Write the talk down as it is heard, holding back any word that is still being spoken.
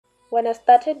When I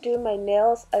started doing my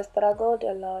nails, I struggled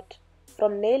a lot.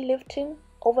 From nail lifting,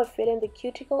 overfilling the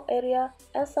cuticle area,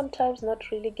 and sometimes not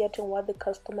really getting what the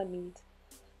customer needs.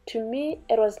 To me,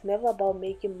 it was never about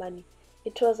making money.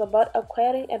 It was about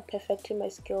acquiring and perfecting my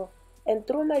skill. And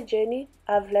through my journey,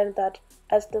 I've learned that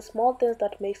it's the small things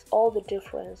that makes all the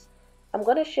difference. I'm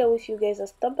going to share with you guys a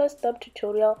step-by-step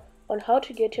tutorial on how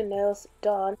to get your nails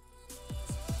done.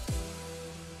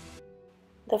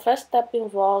 The first step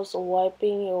involves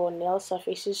wiping your nail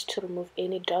surfaces to remove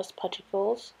any dust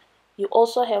particles. You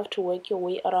also have to work your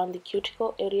way around the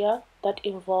cuticle area. That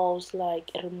involves like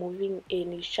removing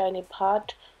any shiny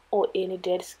part or any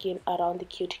dead skin around the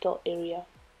cuticle area.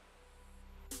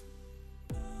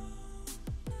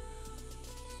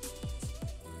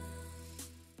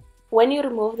 When you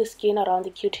remove the skin around the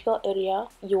cuticle area,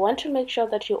 you want to make sure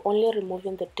that you're only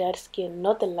removing the dead skin,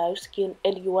 not the live skin,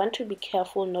 and you want to be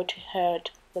careful not to hurt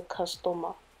the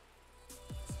customer.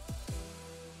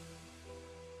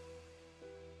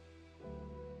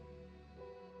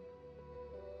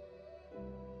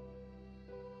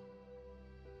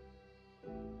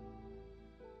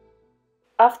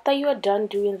 After you are done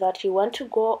doing that, you want to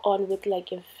go on with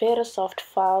like a very soft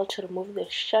file to remove the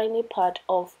shiny part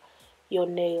of your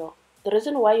nail. The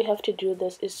reason why you have to do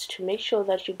this is to make sure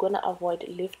that you're going to avoid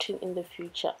lifting in the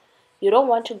future. You don't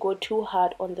want to go too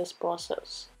hard on this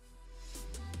process.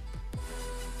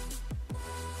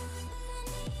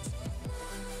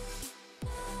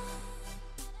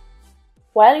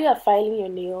 While you are filing your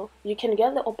nail, you can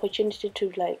get the opportunity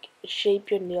to like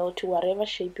shape your nail to whatever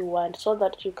shape you want so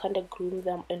that you kind of groom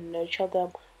them and nurture them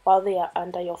while they are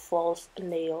under your false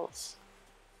nails.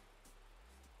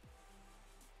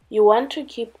 You want to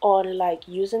keep on like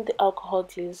using the alcohol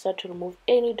cleanser to remove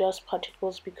any dust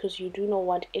particles because you do not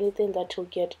want anything that will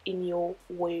get in your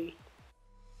way.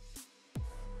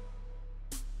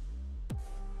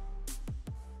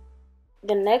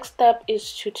 The next step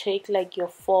is to take like your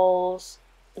false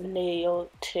nail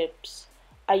tips.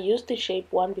 I use the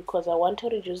shape one because I want to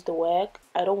reduce the work.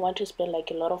 I don't want to spend like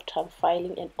a lot of time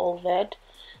filing and all that.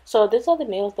 So these are the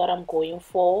nails that I'm going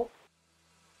for.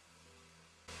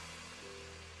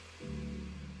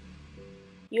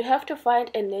 You have to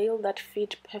find a nail that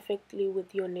fits perfectly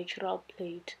with your natural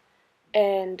plate.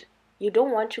 And you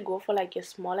don't want to go for like a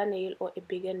smaller nail or a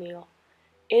bigger nail.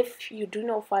 If you do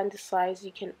not find the size,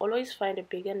 you can always find a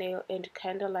bigger nail and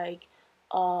kind of like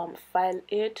file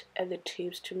it at the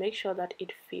tips to make sure that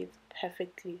it fits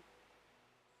perfectly.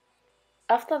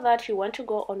 After that, you want to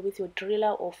go on with your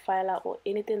driller or filer or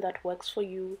anything that works for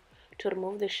you to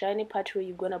remove the shiny part where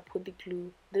you're gonna put the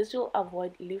glue. This will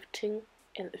avoid lifting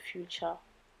in the future.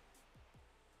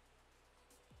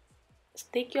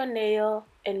 Stick your nail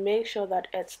and make sure that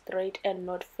it's straight and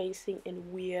not facing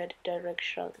in weird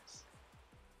directions.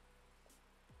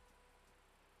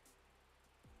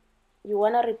 You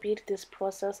want to repeat this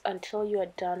process until you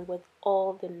are done with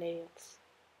all the nails.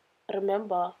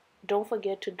 Remember, don't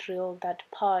forget to drill that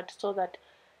part so that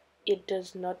it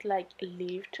does not like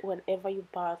lift whenever you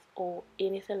bath or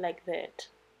anything like that.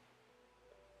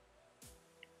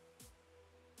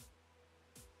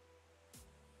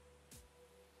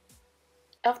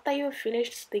 After you've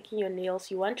finished sticking your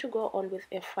nails, you want to go on with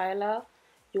a filer.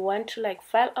 You want to like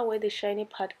file away the shiny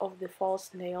part of the false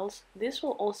nails. This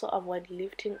will also avoid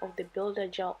lifting of the builder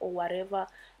gel or whatever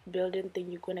building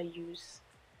thing you're gonna use.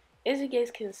 As you guys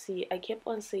can see, I kept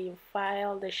on saying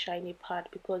file the shiny part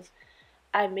because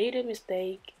I made a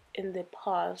mistake in the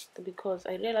past because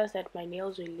I realized that my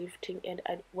nails were lifting and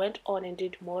I went on and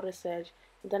did more research,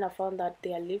 and then I found that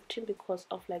they are lifting because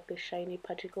of like the shiny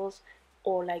particles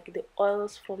or like the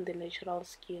oils from the natural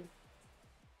skin.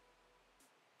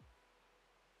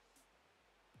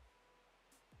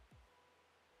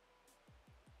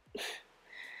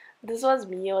 This was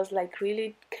me. I was like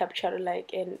really captured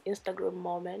like an Instagram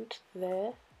moment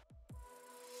there.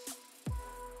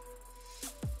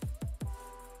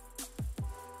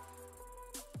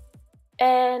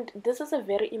 And this is a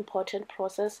very important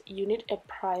process. You need a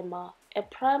primer. A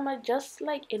primer, just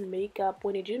like in makeup,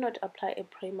 when you do not apply a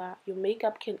primer, your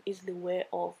makeup can easily wear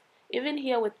off. Even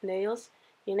here with nails,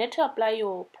 you need to apply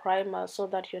your primer so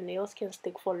that your nails can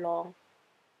stick for long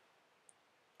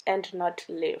and not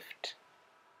lift.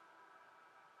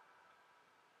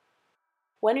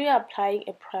 When you are applying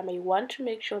a primer, you want to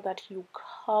make sure that you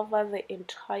cover the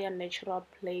entire natural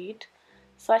plate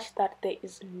such that there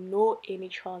is no any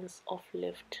chance of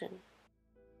lifting.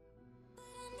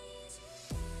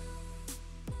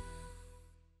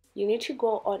 You need to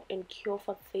go on and cure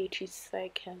for 30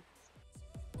 seconds.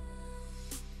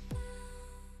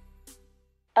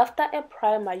 After a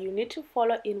primer, you need to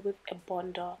follow in with a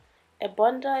bonder. A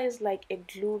bonder is like a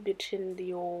glue between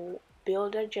your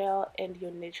builder gel and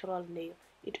your natural nail.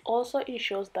 It also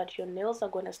ensures that your nails are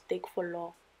gonna stick for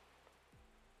long.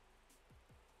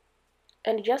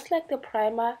 And just like the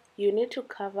primer, you need to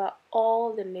cover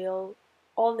all the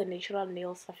natural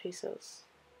nail surfaces.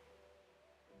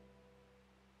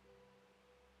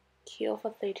 Cure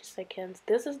for 30 seconds.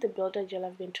 This is the builder gel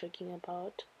I've been talking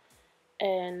about.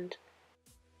 And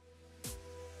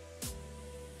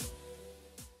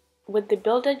with the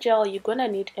builder gel, you're gonna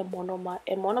need a monomer.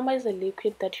 A monomer is a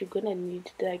liquid that you're gonna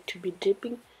need like to be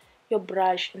dipping your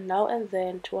brush now and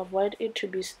then to avoid it to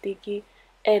be sticky.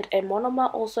 And a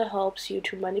monomer also helps you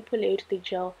to manipulate the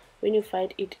gel when you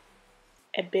find it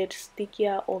a bit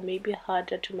stickier or maybe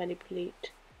harder to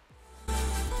manipulate.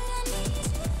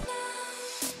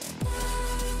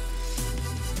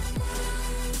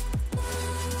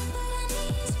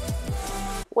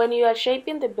 When you are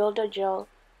shaping the builder gel,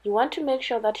 you want to make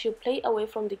sure that you play away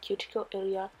from the cuticle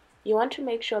area. You want to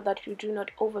make sure that you do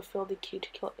not overfill the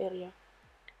cuticle area.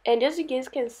 And as you guys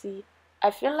can see,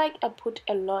 I feel like I put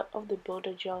a lot of the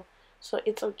builder gel, so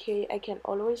it's okay. I can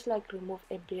always like remove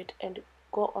a bit and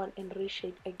go on and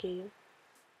reshape again.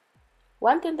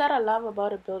 One thing that I love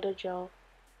about a builder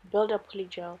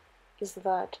polygel, is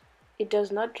that it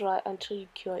does not dry until you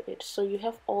cure it. So you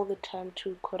have all the time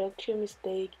to correct your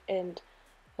mistake and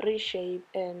reshape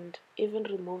and even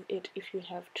remove it if you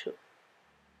have to.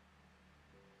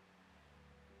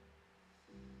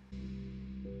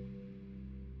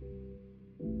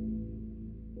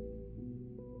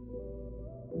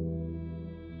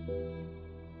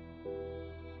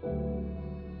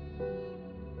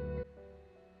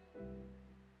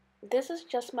 This is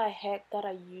just my hack that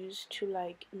I use to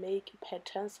like make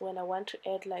patterns when I want to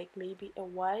add like maybe a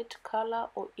white color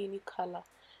or any color.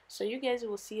 So you guys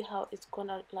will see how it's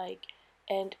gonna like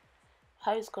and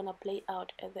how it's gonna play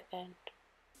out at the end.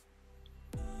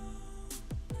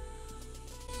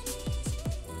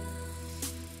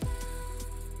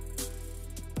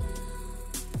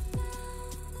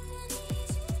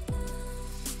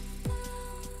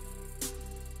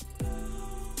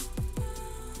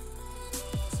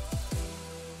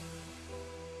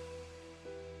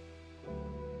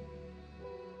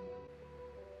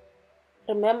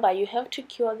 Remember, you have to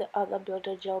cure the other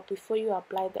builder gel before you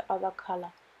apply the other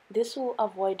color. This will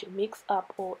avoid mix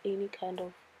up or any kind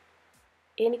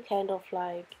of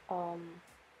like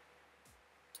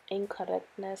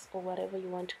incorrectness or whatever you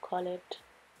want to call it.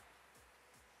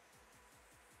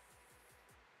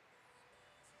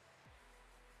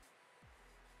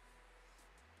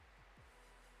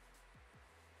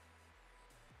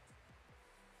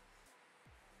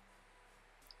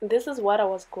 This is what I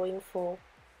was going for,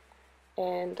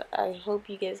 and I hope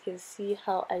you guys can see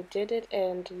how I did it,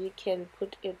 and you can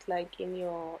put it like in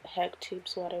your hack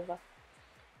tips, whatever.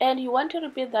 And you want to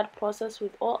repeat that process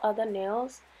with all other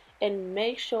nails, and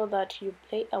make sure that you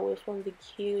play away from the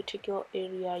cuticle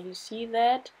area. You see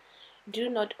that? Do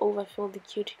not overfill the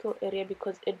cuticle area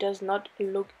because it does not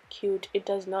look cute, it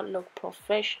does not look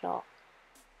professional.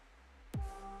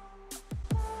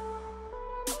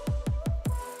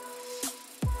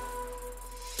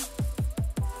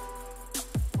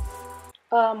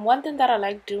 One thing that I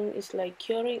like doing is like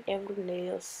curing every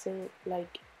nail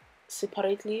like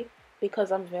separately,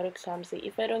 because I'm very clumsy.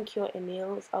 If I don't cure a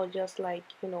nails, I'll just like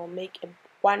make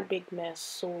one big mess.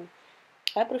 So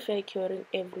I prefer curing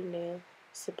every nail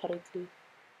separately.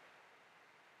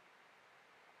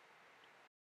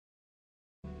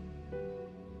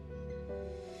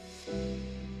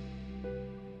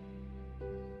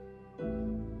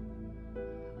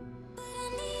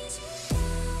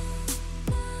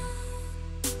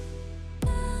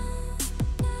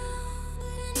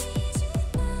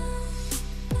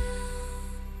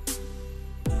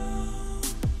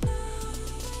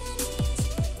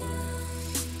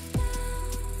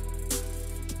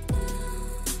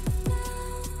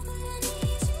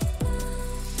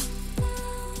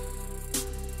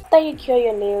 After you cure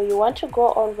your nail, you want to go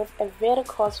on with a very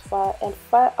coarse file and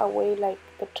file away like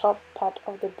the top part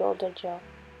of the builder gel.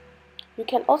 You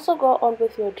can also go on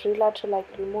with your driller to like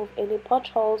remove any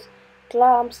potholes,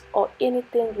 clumps or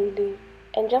anything really,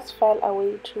 and just file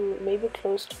away to maybe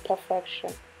close to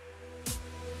perfection.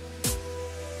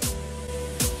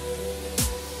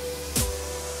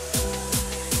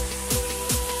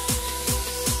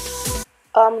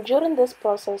 During this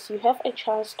process, you have a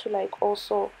chance to like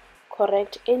also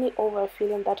correct any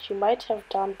overfilling that you might have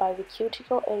done by the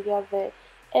cuticle area there,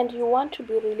 and you want to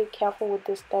be really careful with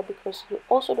this step because you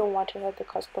also don't want to hurt the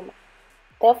customer.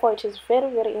 Therefore, it is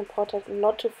very important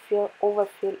not to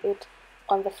overfill it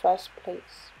on the first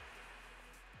place.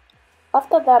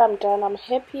 After that I'm done, I'm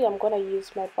happy. I'm gonna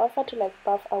use my buffer to like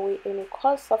buff away any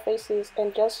coarse surfaces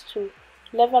and just to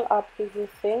level up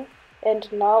everything. And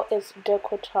now it's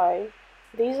deco time.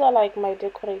 These are like my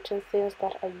decorating things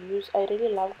that I use. I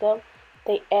really love them.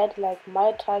 They add like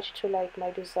my touch to like my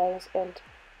designs, and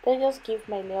they just give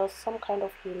my nails some kind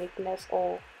of uniqueness,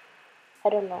 or I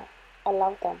don't know. I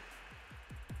love them.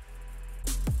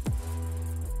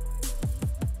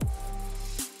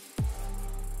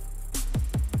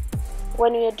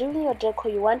 When you're doing your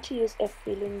decor, you want to use a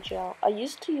filling gel. I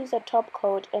used to use a top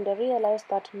coat and I realized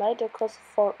that my decors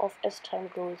fall off as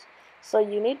time goes. So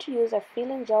you need to use a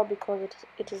filling gel because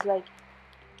it is like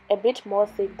a bit more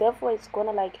thick. Therefore, it's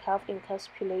gonna like half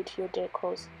encapsulate your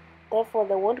decors. Therefore,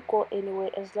 they won't go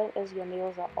anywhere as long as your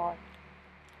nails are on.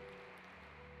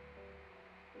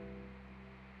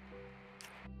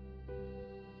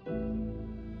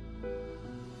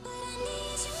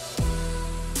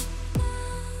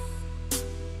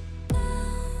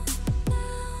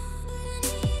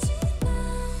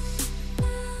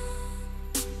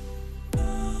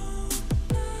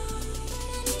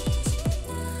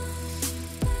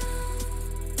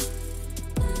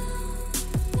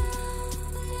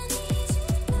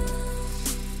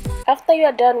 After you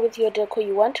are done with your decor,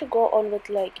 you want to go on with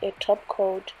like a top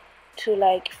coat to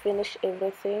like finish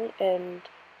everything and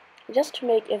just to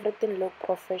make everything look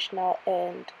professional,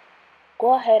 and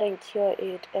go ahead and cure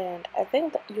it, and I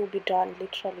think that you'll be done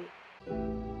literally.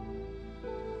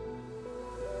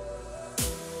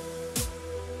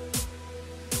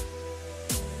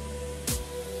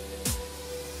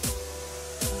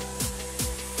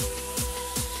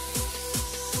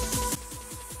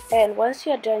 And once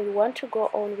you're done, you want to go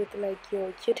on with like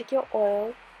your cuticle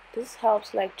oil. This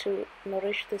helps like to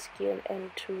nourish the skin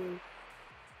and to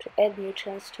add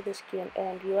nutrients to the skin.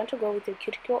 And you want to go with your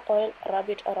cuticle oil, rub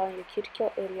it around your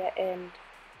cuticle area, and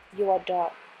you are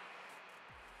done.